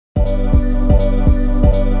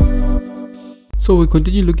So we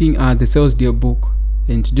continue looking at the sales yearbook,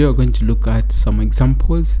 and today we're going to look at some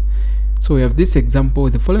examples. So we have this example: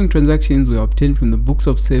 the following transactions were obtained from the books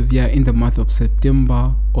of Xavier in the month of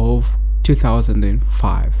September of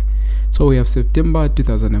 2005. So we have September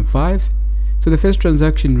 2005. So the first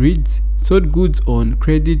transaction reads: sold goods on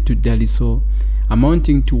credit to Daliso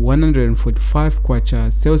amounting to 145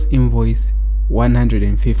 kwacha, sales invoice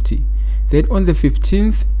 150. Then on the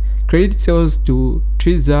 15th, credit sales to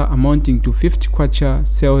Triza amounting to 50 kwacha,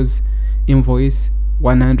 sales invoice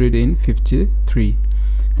 153.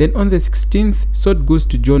 Then on the 16th, sold goods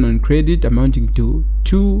to John on credit amounting to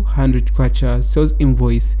 200 kwacha, sales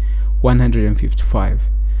invoice 155.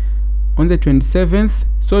 On the 27th,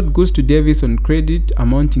 sold goods to Davis on credit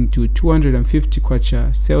amounting to 250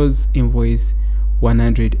 kwacha, sales invoice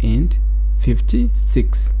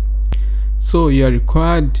 156. So you are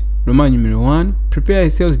required: Roman numeral 1, prepare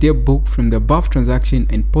a sales yearbook from the above transaction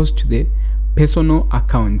and post to the personal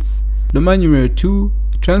accounts. Roman numeral 2,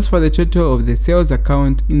 transfer the total of the sales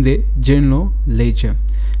account in the general ledger.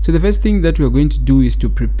 So the first thing that we are going to do is to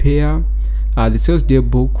prepare the sales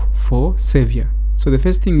yearbook for Xavier. So the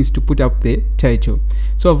first thing is to put up the title.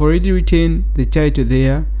 So I've already written the title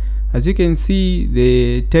there. As you can see,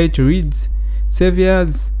 the title reads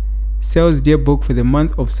Xavier's sales yearbook for the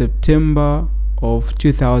month of September of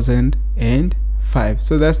 2005.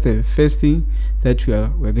 So that's the first thing that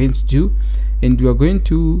we're going to do, and we are going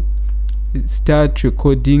to start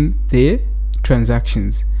recording the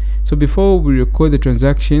transactions. So before we record the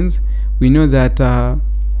transactions, we know that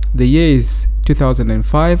the year is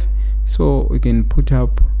 2005, so we can put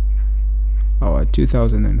up our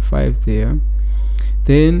 2005 there.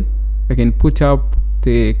 Then I can put up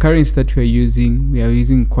the currency that we are using. We are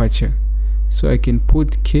using kwacha, so I can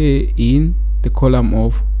put K in the column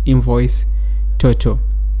of invoice total.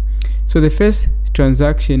 So the first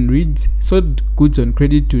transaction reads: sold goods on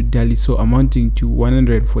credit to Daliso amounting to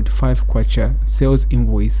 145 kwacha, sales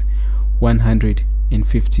invoice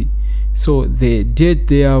 150. So the date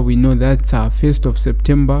there, we know that's 1st of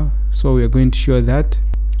September, so we are going to show that.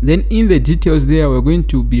 Then in the details there, we're going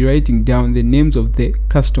to be writing down the names of the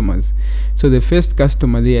customers. So the first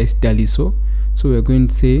customer there is Daliso, so we're going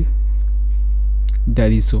to say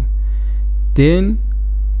Daliso. Then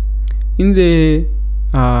in the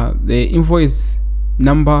invoice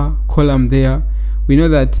number column there, we know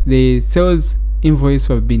that the sales invoice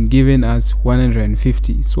have been given as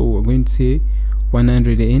 150, so we're going to say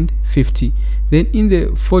 150. Then in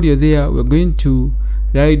the folio there, we're going to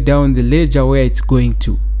write down the ledger where it's going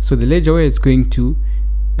to. So the ledger where it's going to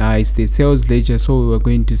is the sales ledger, so we're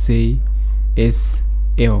going to say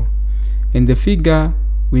SL. And the figure,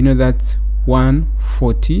 we know that's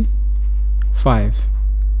 145.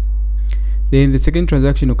 Then the second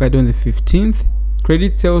transaction occurred on the 15th.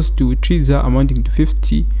 Credit sales to Triza amounting to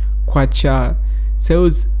 50 kwacha,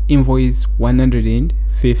 sales invoice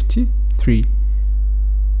 153.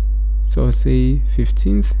 So I'll say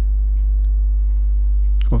 15th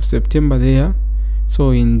of September there.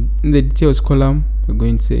 So in the details column, we're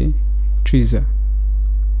going to say Triza.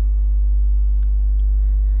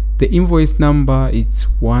 The invoice number is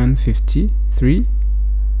 153.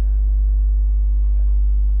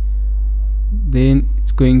 Then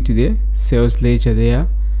it's going to the sales ledger there.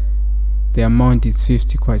 The amount is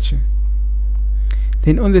 50 kwacha.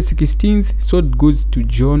 Then on the 16th, sold goods to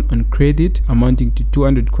John on credit amounting to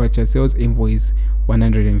 200 kwacha, sales invoice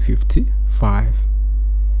 155.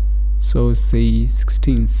 So say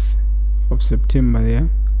 16th of September there.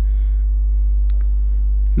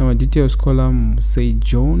 Now details column, say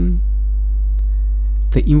John.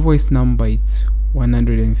 The invoice number is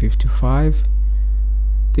 155.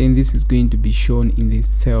 Then this is going to be shown in the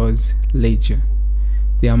sales ledger.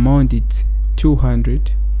 The amount is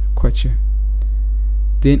 200 kwacha.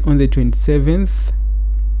 Then on the 27th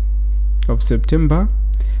of September,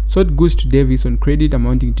 sold goods to Davis on credit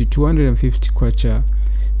amounting to 250 kwacha,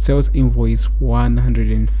 sales invoice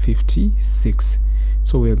 156.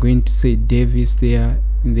 So we are going to say Davis there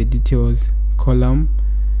in the details column.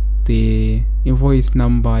 The invoice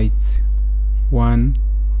number is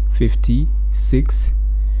 156.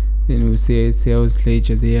 Then we'll say sales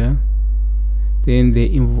ledger there. Then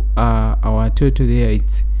the our total there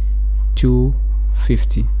is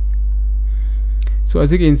 250. So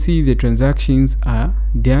as you can see, the transactions are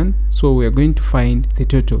done. So we are going to find the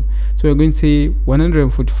total. So we're going to say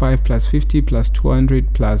 145 plus 50 plus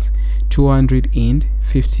 200 plus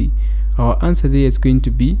 250. Our answer there is going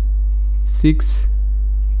to be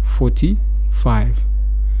 645.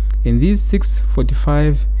 And this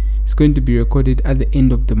 645 is going to be recorded at the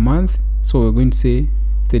end of the month. So we're going to say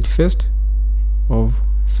 31st of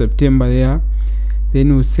September there.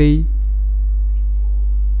 then we'll say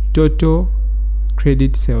total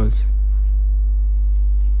credit sales.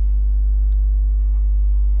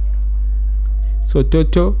 So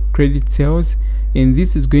total credit sales, and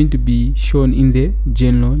this is going to be shown in the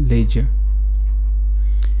general ledger.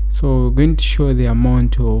 So we're going to show the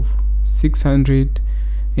amount of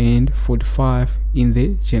 645 in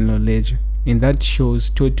the general ledger, and that shows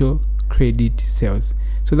total credit sales.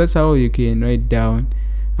 So that's how you can write down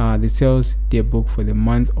the sales yearbook for the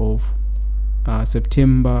month of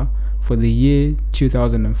September for the year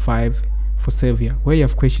 2005 for Xavier. Where you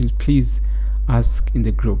have questions, please ask in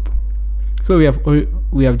the group. So we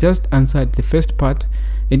have just answered the first part,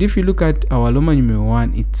 and if you look at our Roman numeral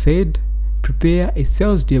 1, it said prepare a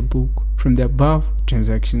sales yearbook from the above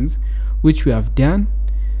transactions, which we have done.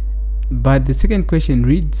 But the second question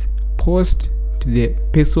reads post to the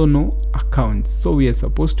personal accounts. So we are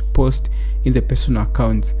supposed to post in the personal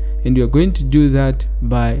accounts, and we are going to do that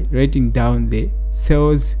by writing down the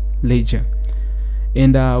sales ledger.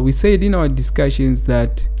 And we said in our discussions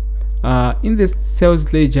that in the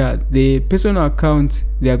sales ledger, the personal accounts,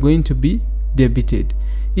 they are going to be debited.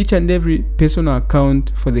 Each and every personal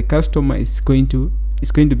account for the customer is going to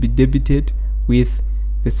be debited with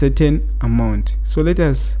the certain amount. So let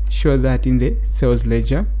us show that in the sales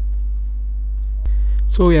ledger.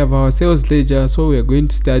 So we have our sales ledger. So we are going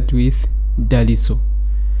to start with Daliso.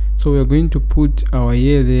 So we are going to put our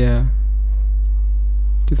year there,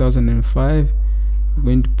 2005. We're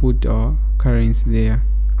going to put our currency there.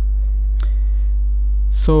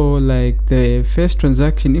 So like the first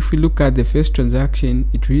transaction, if we look at the first transaction,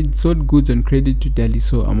 it reads sold goods on credit to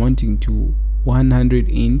Daliso amounting to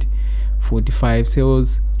 145,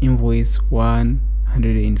 sales invoice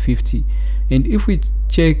 150. And if we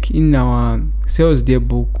check in our sales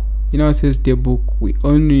yearbook, we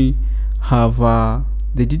only have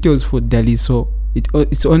the details for Daliso.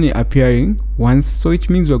 It's only appearing once, so it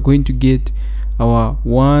means we're going to get our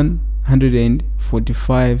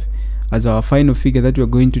 145 as our final figure that we're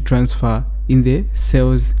going to transfer in the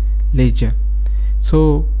sales ledger.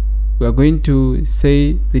 So we're going to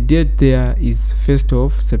say the date there is 1st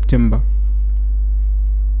of September.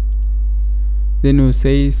 Then we'll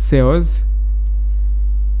say sales,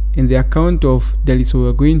 in the account of Daliso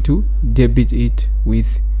we're going to debit it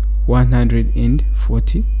with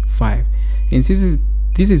 145. And this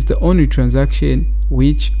is the only transaction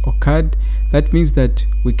which occurred. That means that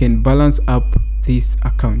we can balance up this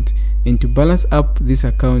account, and to balance up this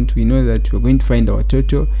account, we know that we're going to find our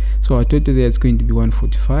total. So our total there is going to be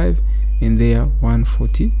 145, and there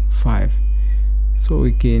 145. So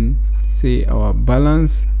we can say our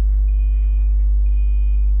balance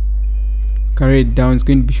carried down is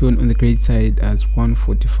going to be shown on the credit side as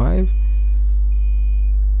 145.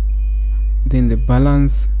 Then the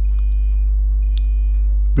balance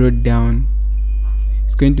brought down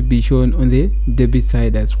is going to be shown on the debit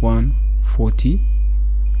side as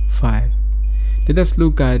 145. Let us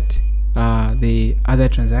look at the other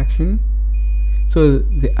transaction. So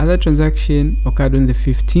the other transaction occurred on the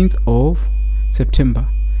 15th of September,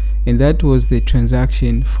 and that was the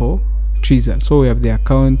transaction for Triza. So we have the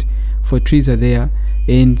account for Triza there,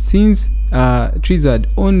 and since Triza had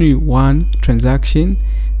only one transaction,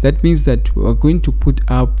 that means that we're going to put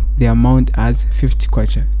up the amount as 50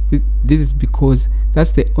 kwacha. This is because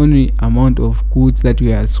that's the only amount of goods that we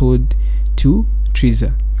have sold to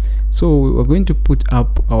Triza. So we're going to put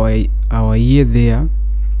up our year there,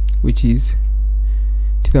 which is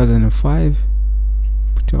 2005.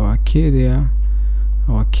 Put our K there,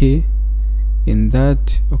 our K, and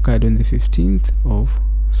that occurred on the 15th of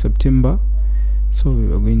September. So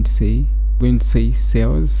we are going to say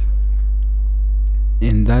sales,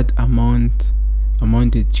 and that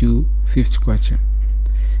amounted to 50 kwacha.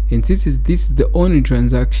 And this is the only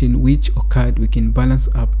transaction which occurred, we can balance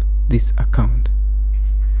up this account.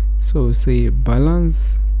 So we'll say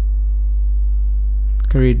balance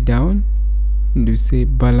carried down, and we say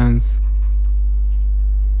balance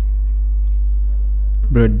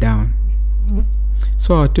brought down.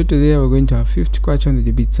 So our total there, we're going to have 50 kwacha on the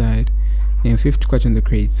debit side and 50 kwacha on the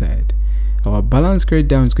credit side. Our balance carried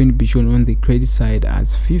down is going to be shown on the credit side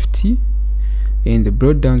as 50, and the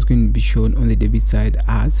brought down is going to be shown on the debit side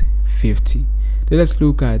as 50. Let us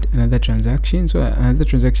look at another transaction. So another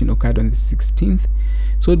transaction occurred on the 16th.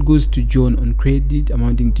 So it goes to John on credit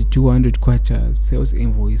amounting to 200 kwacha, sales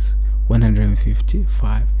invoice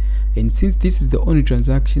 155. And since this is the only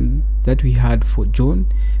transaction that we had for John,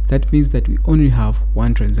 that means that we only have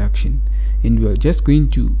one transaction, and we are just going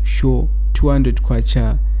to show 200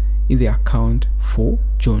 kwacha in the account for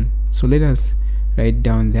John. So let us write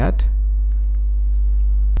down that.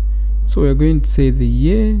 So we're going to say the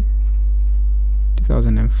year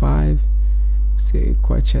 2005, say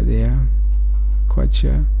kwacha there,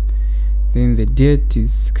 kwacha. Then the date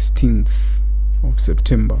is 16th of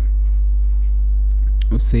September.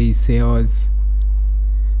 We'll say sales.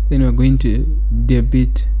 Then we're going to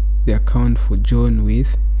debit the account for John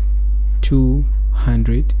with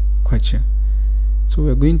 200 kwacha. So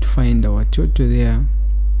we're going to find our total there.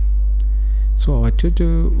 So our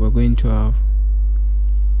total, we're going to have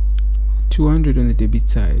 200 on the debit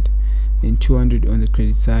side and 200 on the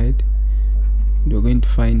credit side. And we're going to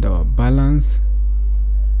find our balance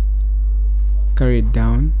carried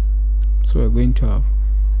down. So we're going to have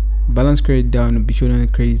balance carried down will be shown on the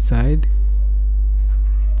credit side,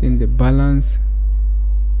 then the balance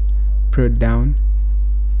brought down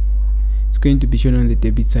is going to be shown on the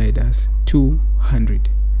debit side as 200.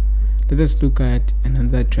 Let us look at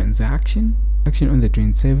another transaction on the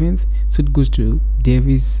 27th. So it goes to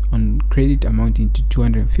Davis on credit amounting to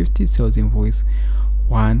 250, sales invoice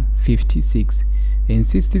 156. And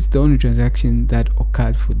since this is the only transaction that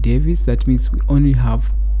occurred for Davis, that means we only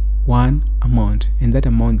have one amount, and that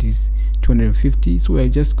amount is 250. So we're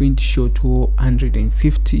just going to show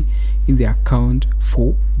 250 in the account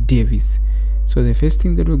for Davis. So the first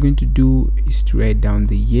thing that we're going to do is to write down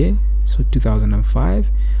the year. So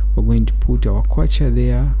 2005, we're going to put our kwacha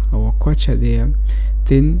there,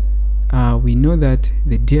 then we know that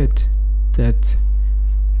the date, that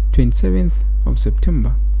 27th of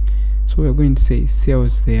September. So we're going to say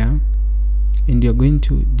sales there, and you're going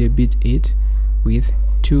to debit it with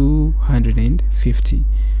 250.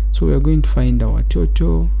 So we're going to find our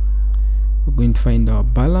total, we're going to find our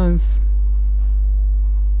balance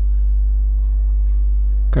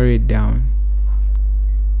carried down,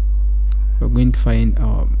 we're going to find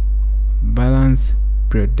our balance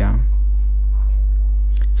brought down.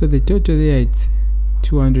 So the total there is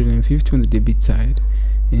 250 on the debit side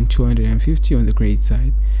and 250 on the credit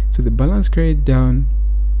side. So the balance carried down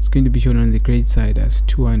is going to be shown on the credit side as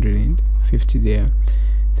 250 there.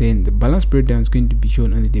 Then the balance brought down is going to be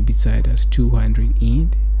shown on the debit side as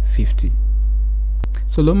 250.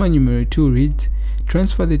 So Loma numero 2 reads,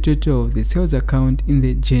 transfer the total of the sales account in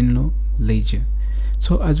the general ledger.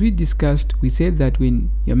 So as we discussed, we said that when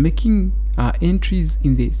you're making entries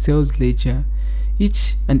in the sales ledger,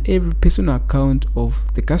 each and every personal account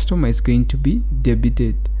of the customer is going to be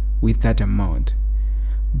debited with that amount.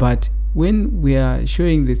 But when we are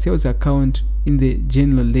showing the sales account in the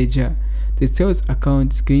general ledger, the sales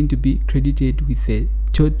account is going to be credited with the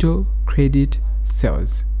total credit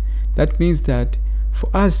sales. That means that for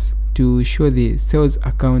us to show the sales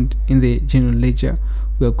account in the general ledger,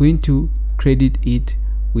 we are going to credit it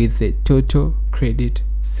with the total credit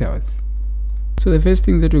sales. So the first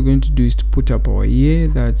thing that we're going to do is to put up our year,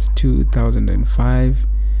 that's 2005.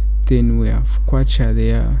 Then we have kwacha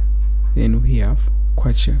there, then we have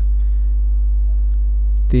kwacha.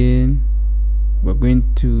 Then we're going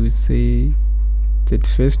to say that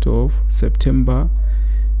 1st of September,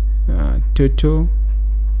 total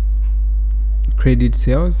credit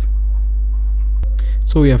sales.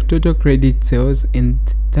 So we have total credit sales, and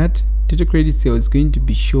that total credit sales is going to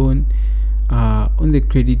be shown on the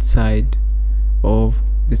credit side of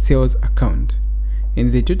the sales account.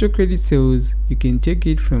 And the total credit sales, you can check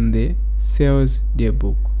it from the sales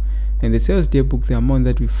yearbook, and the sales yearbook, the amount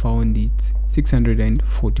that we found is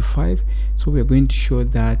 645. So we are going to show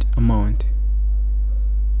that amount.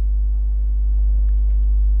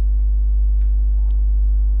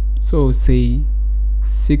 So say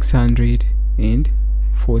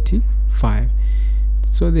 645.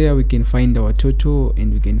 So there we can find our total,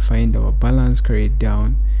 and we can find our balance carried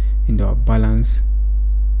down and our balance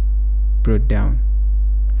brought down.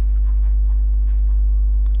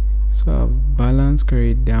 So our balance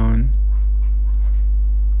carried down,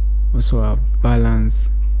 also our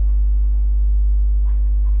balance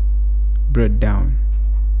brought down.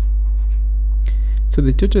 So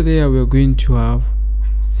the total there, we're going to have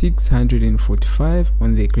 645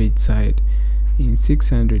 on the credit side and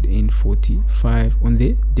 645 on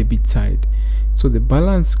the debit side. So the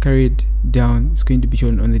balance carried down is going to be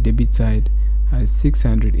shown on the debit side as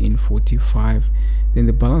 645. Then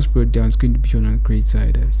the balance brought down is going to be shown on the credit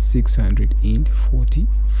side as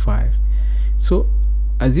 645. So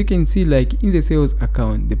as you can see, like in the sales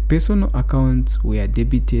account, the personal accounts were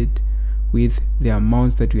debited with the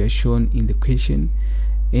amounts that were shown in the question,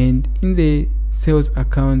 and in the sales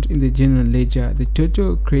account in the general ledger, the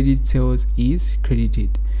total credit sales is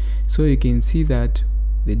credited. So you can see that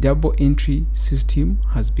the double entry system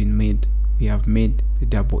has been made. We have made the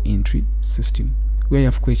double entry system. Where you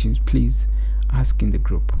have questions, please ask in the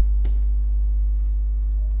group.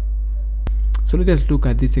 So let us look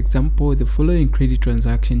at this example. The following credit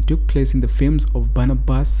transaction took place in the firms of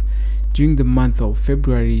Barnabas during the month of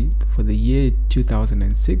February for the year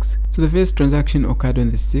 2006. So the first transaction occurred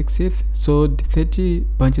on the 60th, sold 30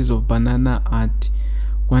 bunches of banana at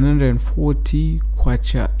 140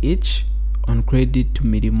 kwacha each on credit to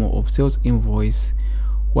Milimo of sales invoice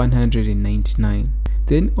 199.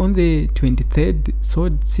 Then on the 23rd,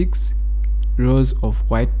 sold 6 rolls of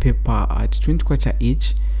white paper at 20 kwacha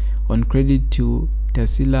each on credit to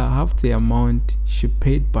Tasila, half the amount she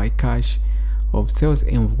paid by cash of sales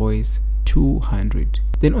invoice 200.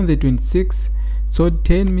 Then on the 26th, sold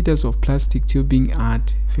 10 meters of plastic tubing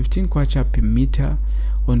at 15 kwacha per meter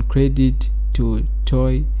on credit to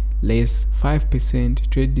Toy, less 5%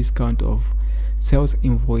 trade discount of sales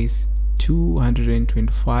invoice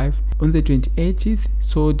 225. On the 28th,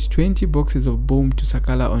 sold 20 boxes of boom to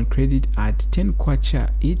Sakala on credit at 10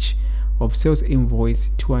 kwacha each of sales invoice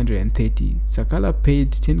 230. Sakala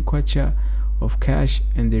paid 10 kwacha of cash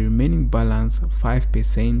and the remaining balance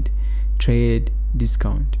 5% trade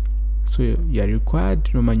discount. So you are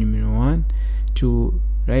required, Roman numeral 1, to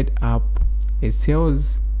write up a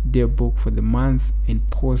sales day book for the month and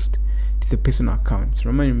post to the personal accounts.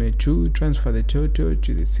 Roman numeral 2, transfer the total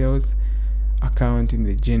to the sales account in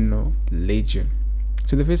the general ledger.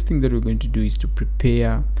 So the first thing that we're going to do is to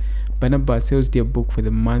prepare Barnabas sales day book for the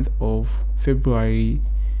month of February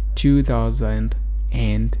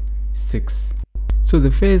 2006. So the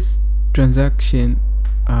first transaction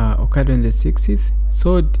occurred on the 60th,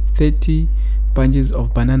 sold 30 bunches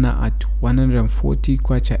of banana at 140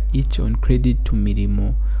 kwacha each on credit to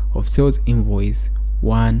Milimo of sales invoice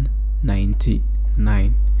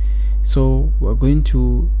 199. So we're going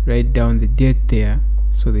to write down the date there.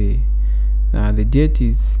 So the date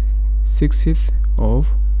is 60th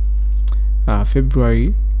of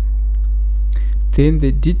February. Then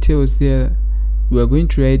the details there, we are going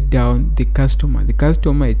to write down the customer. The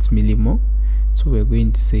customer, it's Milimo, so we're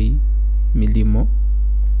going to say Milimo.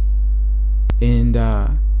 And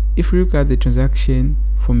if we look at the transaction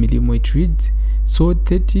for Milimo, it reads sold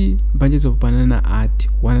 30 bunches of banana at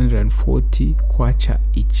 140 kwacha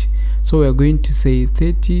each. So we're going to say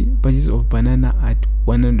 30 bunches of banana at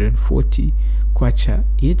 140 kwacha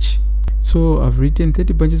each. So I've written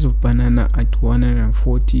 30 bunches of banana at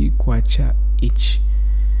 140 kwacha each,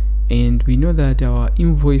 and we know that our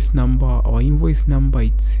invoice number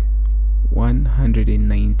it's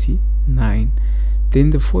 199. Then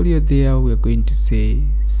the folio there, we're going to say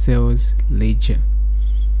sales ledger,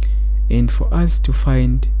 and for us to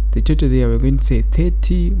find the total there, we're going to say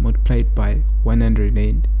 30 multiplied by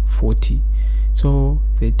 140. So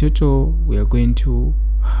the total, we are going to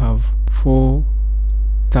have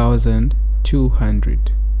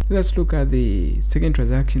 4,200. Let's look at the second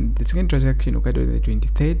transaction. The second transaction occurred on the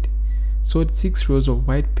 23rd, sold 6 rolls of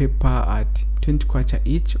white paper at 20 kwacha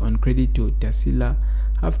each on credit to Tasila,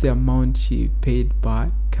 half the amount she paid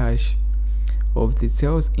by cash of the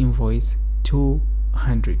sales invoice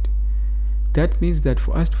 200. That means that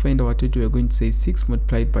for us to find our total, we're going to say 6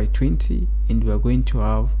 multiplied by 20, and we are going to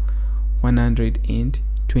have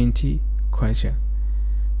 120 kwacha.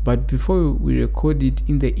 But before we record it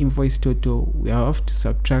in the invoice total, we have to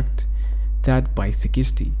subtract that by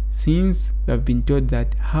 60, since we have been told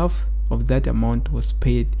that half of that amount was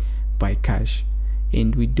paid by cash,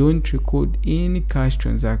 and we don't record any cash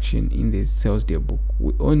transaction in the sales day book.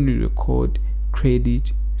 We only record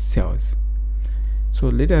credit sales. So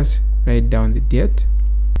let us write down the date.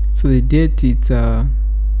 So the date is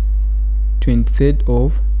 23rd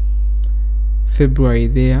of February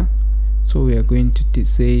there. So we are going to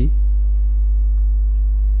say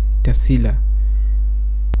Tasila.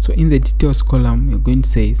 So in the details column, we're going to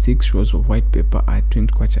say 6 rolls of white paper at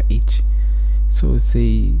 20 kwacha each. So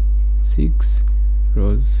say 6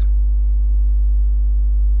 rolls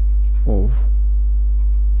of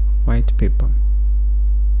white paper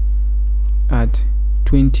at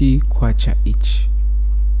 20 kwacha each.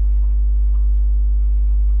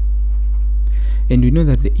 And we know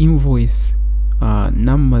that the invoice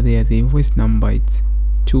number there, the invoice number, it's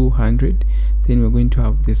 200. Then we're going to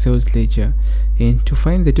have the sales ledger, and to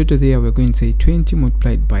find the total there, we're going to say 20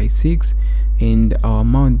 multiplied by 6, and our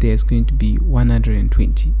amount there is going to be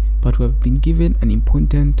 120. But we have been given an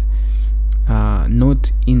important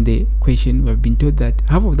note in the question. We have been told that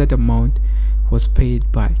half of that amount was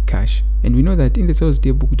paid by cash, and we know that in the sales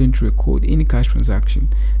day book we don't record any cash transaction.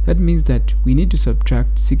 That means that we need to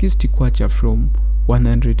subtract 60 kwacha from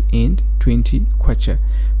 120 kwacha.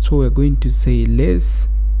 So we're going to say less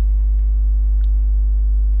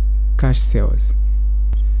cash sales,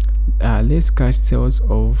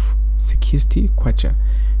 of 60 60 kwacha.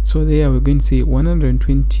 So there we're going to say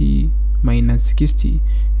 120 minus 60,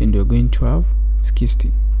 and we're going to have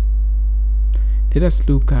 60. Let us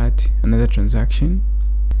look at another transaction.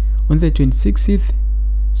 On the 26th,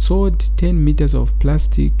 sold 10 meters of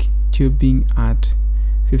plastic tubing at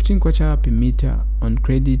 15 kwacha per meter on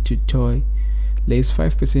credit to toy, less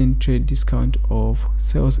 5% trade discount of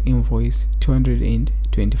sales invoice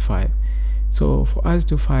 225. So for us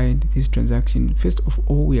to find this transaction, first of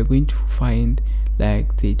all we are going to find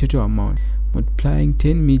like the total amount, multiplying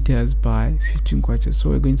 10 meters by 15 kwacha. So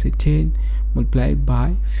we're going to say 10 multiplied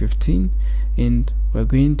by 15, and we're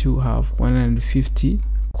going to have 150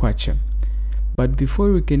 kwacha. But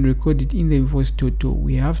before we can record it in the invoice total,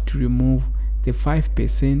 we have to remove the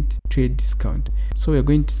 5% trade discount. So we're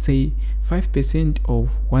going to say 5% of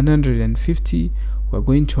 150, we're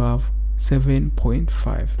going to have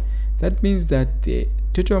 7.5. That means that the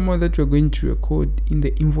total amount that we're going to record in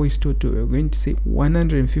the invoice total, we're going to say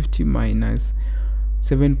 150 minus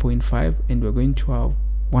 7.5, and we're going to have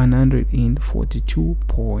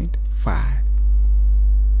 142.5.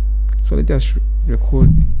 So let us record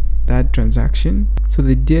that transaction. So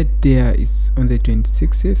the date there is on the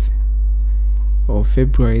 26th of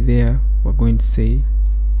February. There we're going to say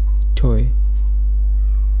toy.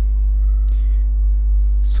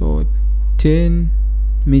 So 10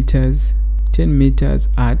 meters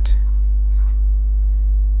at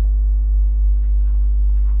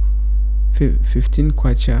 15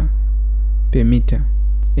 kwacha per meter,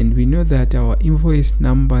 and we know that our invoice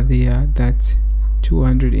number there, that's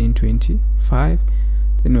 225.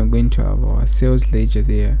 Then we're going to have our sales ledger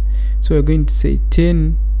there. So we're going to say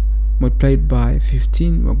 10 multiplied by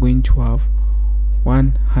 15, we're going to have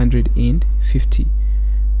 150.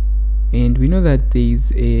 And we know that there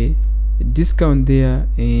is a discount there,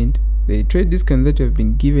 and the trade discount that we have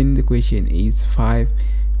been given in the question is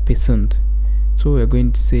 5%. So we're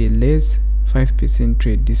going to say less 5%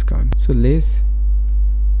 trade discount. So less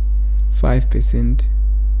 5%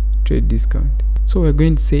 trade discount. So we're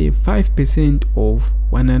going to say 5% of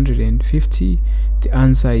 150. The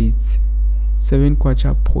answer is 7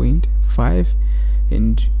 kwacha 0.5,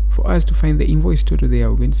 and for us to find the invoice total there,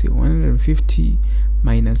 we're going to say 150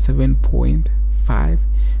 minus 7.5.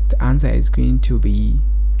 the answer is going to be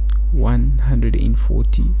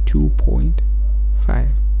 142.5.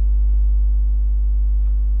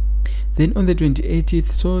 Then on the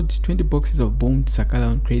 28th, sold 20 boxes of Boom to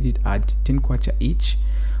Sakala on credit at 10 kwacha each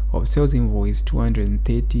of sales invoice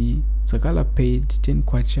 230. Sakala paid 10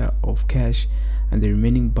 kwacha of cash and the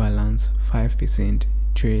remaining balance 5%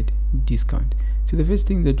 trade discount. So the first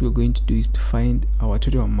thing that we're going to do is to find our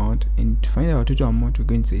total amount, and to find our total amount we're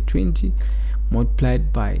going to say 20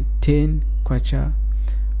 multiplied by 10 kwacha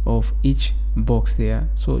of each box there.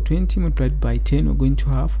 So 20 multiplied by 10, we're going to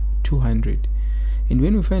have 200. And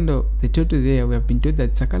when we find out the total there, we have been told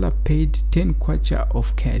that Sakala paid 10 kwacha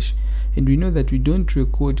of cash, and we know that we don't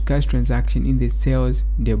record cash transaction in the sales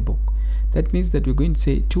daybook. That means that we're going to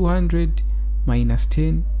say 200 minus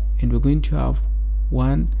 10, and we're going to have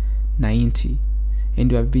 190. And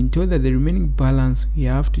we have been told that the remaining balance we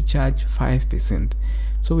have to charge 5%.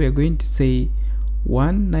 So we are going to say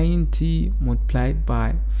 190 multiplied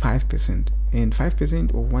by 5%, and 5%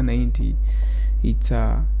 of 190, it's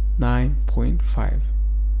 9.5.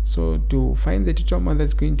 So to find the total amount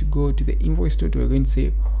that's going to go to the invoice total, we're going to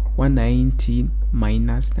say 190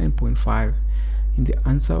 minus 9.5. In the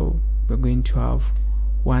answer, we're going to have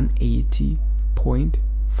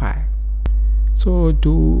 180.5. So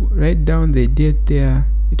to write down the date there,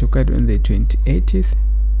 it occurred on the 28th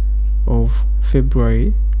of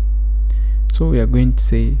February. So we are going to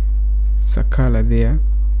say Sakala there,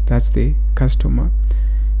 that's the customer.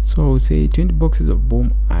 So I'll say 20 boxes of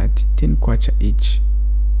Boom at 10 kwacha each.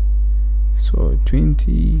 So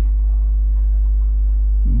 20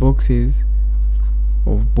 boxes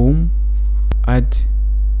of Boom at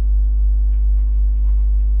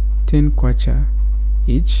 10 kwacha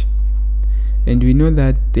each, and we know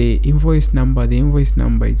that the invoice number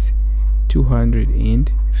is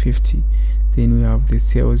 250. Then we have the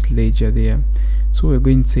sales ledger there. So we're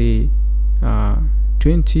going to say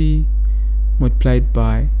 20 multiplied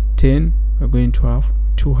by 10, we're going to have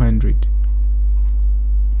 200.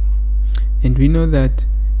 And we know that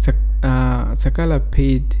Sakala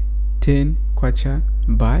paid 10 kwacha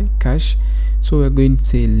by cash, so we're going to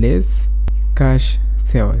say less cash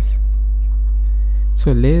sales.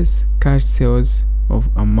 So less cash sales of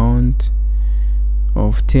amount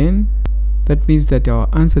of 10. That means that our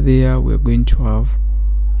answer there, we're going to have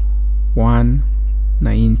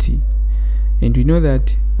 190. And we know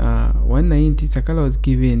that 190, Sakala was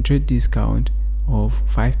given trade discount of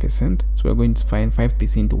 5%. So we're going to find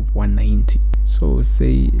 5% of 190. So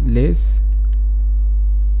say less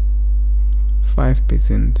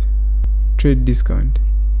 5% trade discount.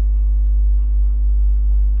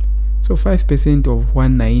 So 5% of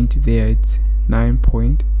 190 there, it's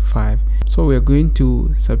 9.5. So we're going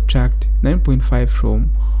to subtract 9.5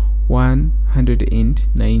 from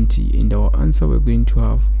 190, and our answer we're going to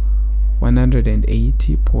have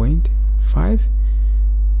 180.5.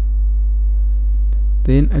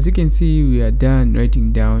 Then as you can see, we are done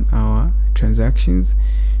writing down our transactions.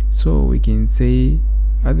 So we can say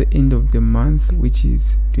at the end of the month, which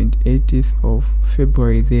is 28th of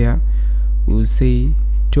February, there we'll say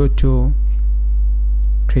total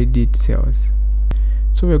credit sales.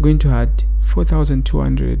 So we're going to add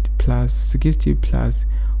 4,200 plus 60 plus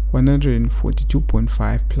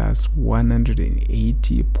 142.5 plus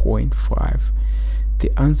 180.5.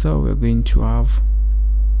 The answer we're going to have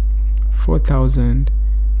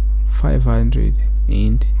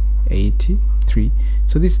 4,583.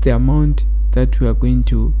 So this is the amount that we are going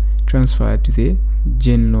to transfer to the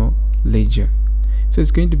general ledger. So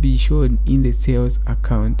it's going to be shown in the sales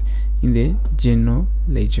account in the general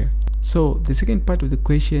ledger. So the second part of the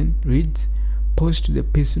question reads, post the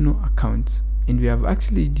personal accounts. And we have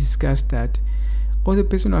actually discussed that all the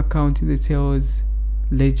personal accounts in the sales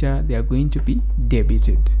ledger, they are going to be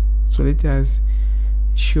debited. So let us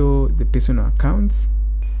show the personal accounts.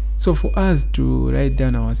 So for us to write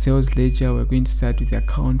down our sales ledger, we're going to start with the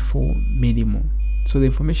account for Milimo. So the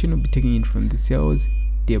information will be taken in from the sales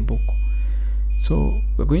daybook. So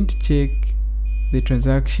we're going to check the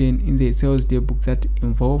transaction in the sales daybook that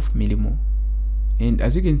involve Milimo. And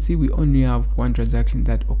as you can see, we only have one transaction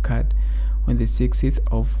that occurred on the 6th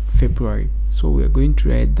of February. So we're going to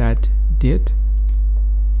write that date.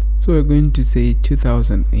 So we're going to say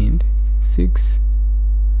 2006.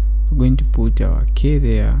 We're going to put our K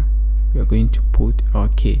there. We're going to put our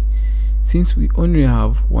K. Since we only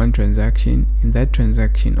have one transaction, and that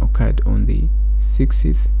transaction occurred on the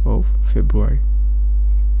 6th of February,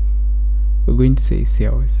 we're going to say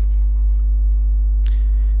sales.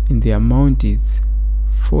 And the amount is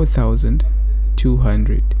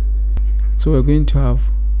 4,200. So we're going to have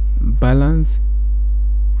balance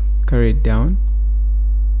carried down,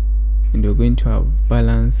 and we're going to have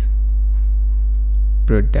balance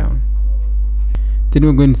brought down. Then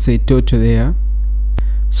we're going to say total there.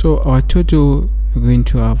 So our total, we're going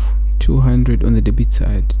to have 200 on the debit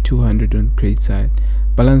side, 200 on the credit side.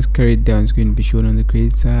 Balance carried down is going to be shown on the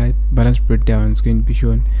credit side. Balance brought down is going to be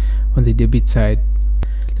shown on the debit side.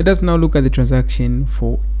 Let us now look at the transaction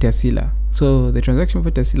for Tassila. So the transaction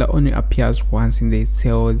for Tassila only appears once in the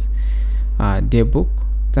sales daybook.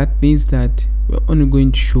 That means that we're only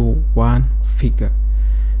going to show one figure.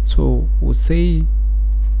 So we'll say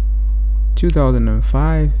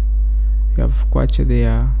 2005. We have Kwacha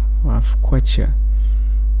there. We have Kwacha.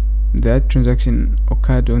 That transaction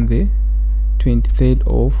occurred on the 23rd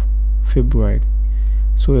of February.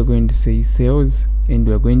 So we're going to say sales, and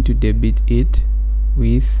we're going to debit it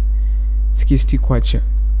with 60 Kwacha.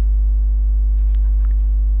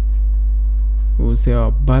 We'll say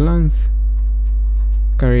our balance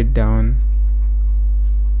carried down,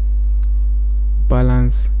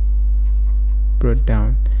 balance brought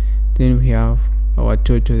down. Then we have our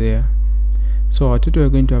total there. So our total, we're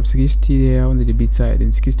going to have 60 there on the debit side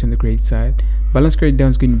and 60 on the credit side. Balance carried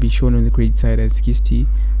down is going to be shown on the credit side as 60.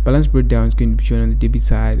 Balance brought down is going to be shown on the debit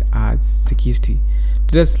side as 60.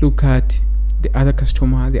 Let us look at the other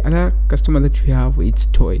customer. The other customer that we have, it's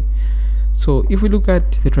Toy. So if we look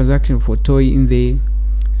at the transaction for Toy in the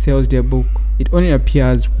sales daybook, it only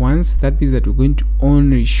appears once. That means that we're going to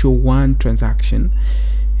only show one transaction.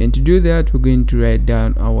 And to do that, we're going to write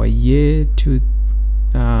down our year to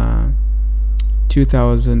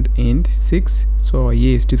 2006. So our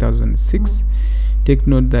year is 2006. Take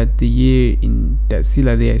note that the year in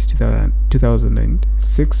Tassila there is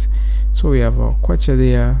 2006. So we have our Kwacha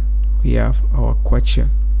there. We have our Kwacha.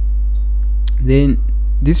 Then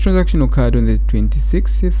this transaction occurred on the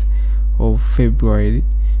 26th of February.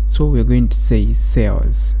 So we're going to say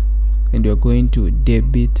sales, and we're going to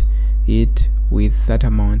debit it with that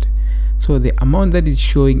amount. So the amount that is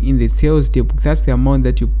showing in the sales daybook, that's the amount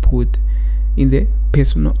that you put in the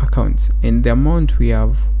personal accounts, and the amount we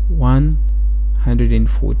have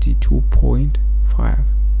 142.5.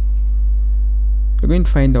 We're going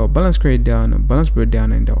to find our balance carried down, balance brought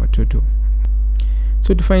down, and our total.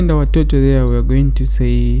 So to find our total there, we're going to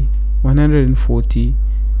say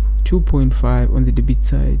 142.5 on the debit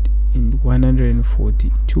side and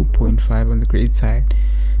 142.5 on the credit side.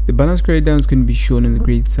 The balance carried down is going to be shown on the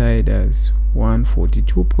credit side as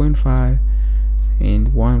 142.5, and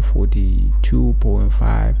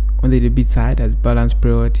 142.5 on the debit side as balance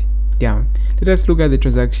brought down. Let us look at the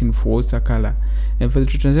transaction for Sakala. And for the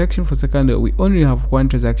transaction for Sakala, we only have one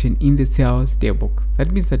transaction in the sales daybook.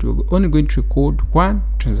 That means that we're only going to record one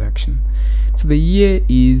transaction. So the year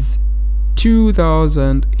is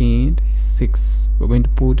 2006. We're going to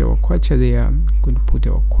put our kwacha there. I'm going to put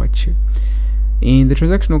our kwacha. And the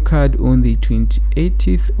transaction occurred on the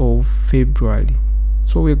 28th of February.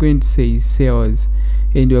 So we're going to say sales,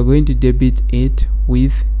 and we're going to debit it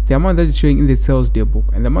with the amount that is showing in the sales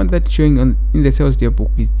daybook, and the amount that's showing in the sales daybook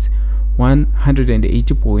is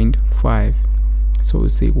 180.5. so we'll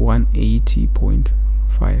say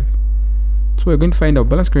 180.5. so we're going to find our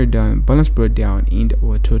balance carried down, balance brought down, and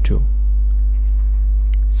our total.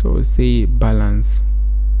 So we'll say balance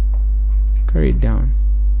carried down.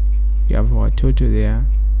 We have our total there.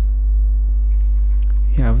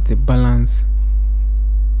 We have the balance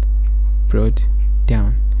brought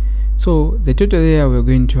down. So the total there, we're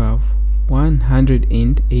going to have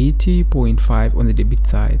 180.5 on the debit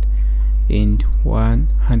side and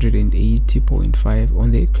 180.5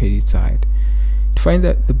 on the credit side. To find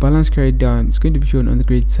that the balance carried down, it's going to be shown on the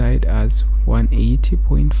credit side as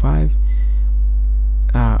 180.5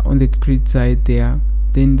 on the credit side there.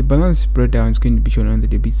 Then the balance brought down is going to be shown on the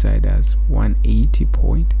debit side as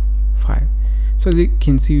 180.5. So as you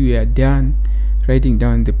can see, we are done writing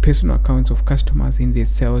down the personal accounts of customers in the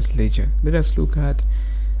sales ledger. Let us look at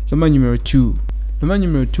number numero 2. Number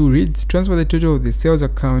numero 2 reads, transfer the total of the sales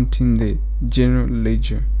account in the general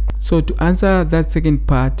ledger. So to answer that second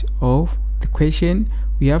part of the question,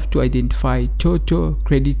 we have to identify total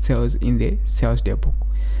credit sales in the sales daybook.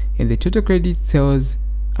 And the total credit sales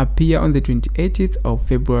appear on the 28th of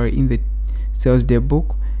February in the sales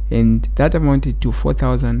daybook, and that amounted to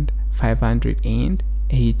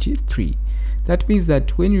 4,583. That means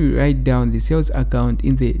that when we write down the sales account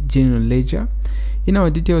in the general ledger, in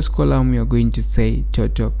our details column we are going to say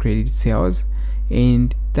total credit sales,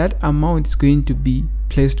 and that amount is going to be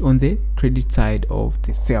placed on the credit side of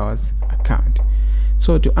the sales account.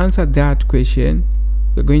 So to answer that question,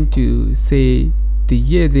 we're going to say the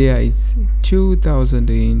year there is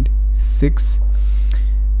 2006,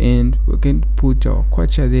 and we're going to put our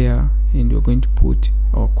kwacha there, and we're going to put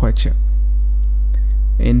our kwacha,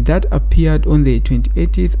 and that appeared on the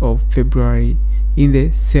 28th of February in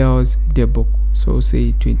the sales daybook. So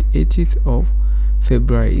say 28th of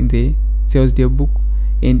February in the sales daybook,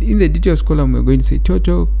 and in the details column we're going to say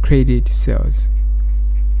total credit sales.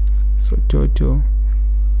 So total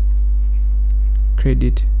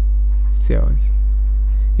credit sales,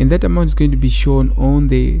 and that amount is going to be shown on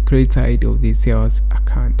the credit side of the sales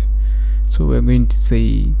account. So we're going to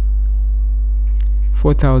say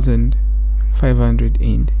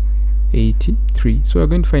 4,583. So we're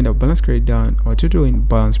going to find our balance carried down, our total and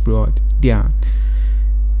balance brought down.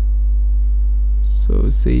 So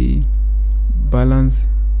say balance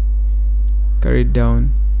carried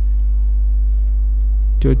down,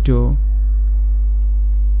 total,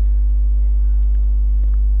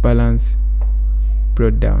 balance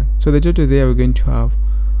brought down. So the total there, we're going to have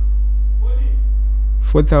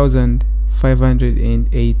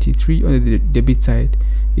 4,583 on the debit side,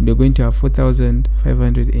 and we're going to have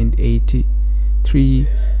 4,583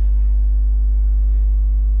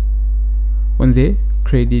 on the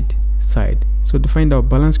credit side. So to find our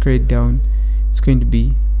balance carried down, it's going to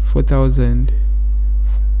be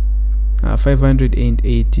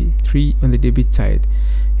 4,583 on the debit side,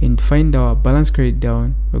 and to find our balance carried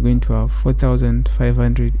down, we're going to have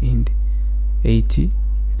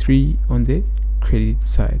 4,583 on the credit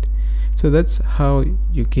side. So that's how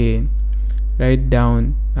you can write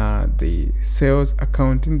down the sales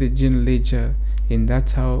account in the general ledger, and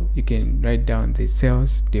that's how you can write down the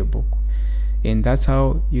sales daybook, and that's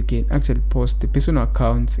how you can actually post the personal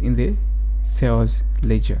accounts in the sales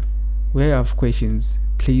ledger. Where you have questions,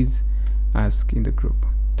 please ask in the group.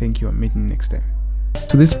 Thank you. I'm meeting next time.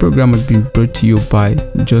 So this program has been brought to you by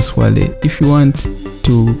Jos Wale. If you want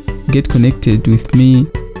to get connected with me,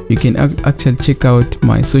 you can actually check out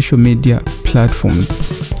my social media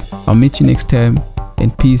platforms. I'll meet you next time,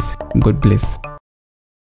 and peace and God bless.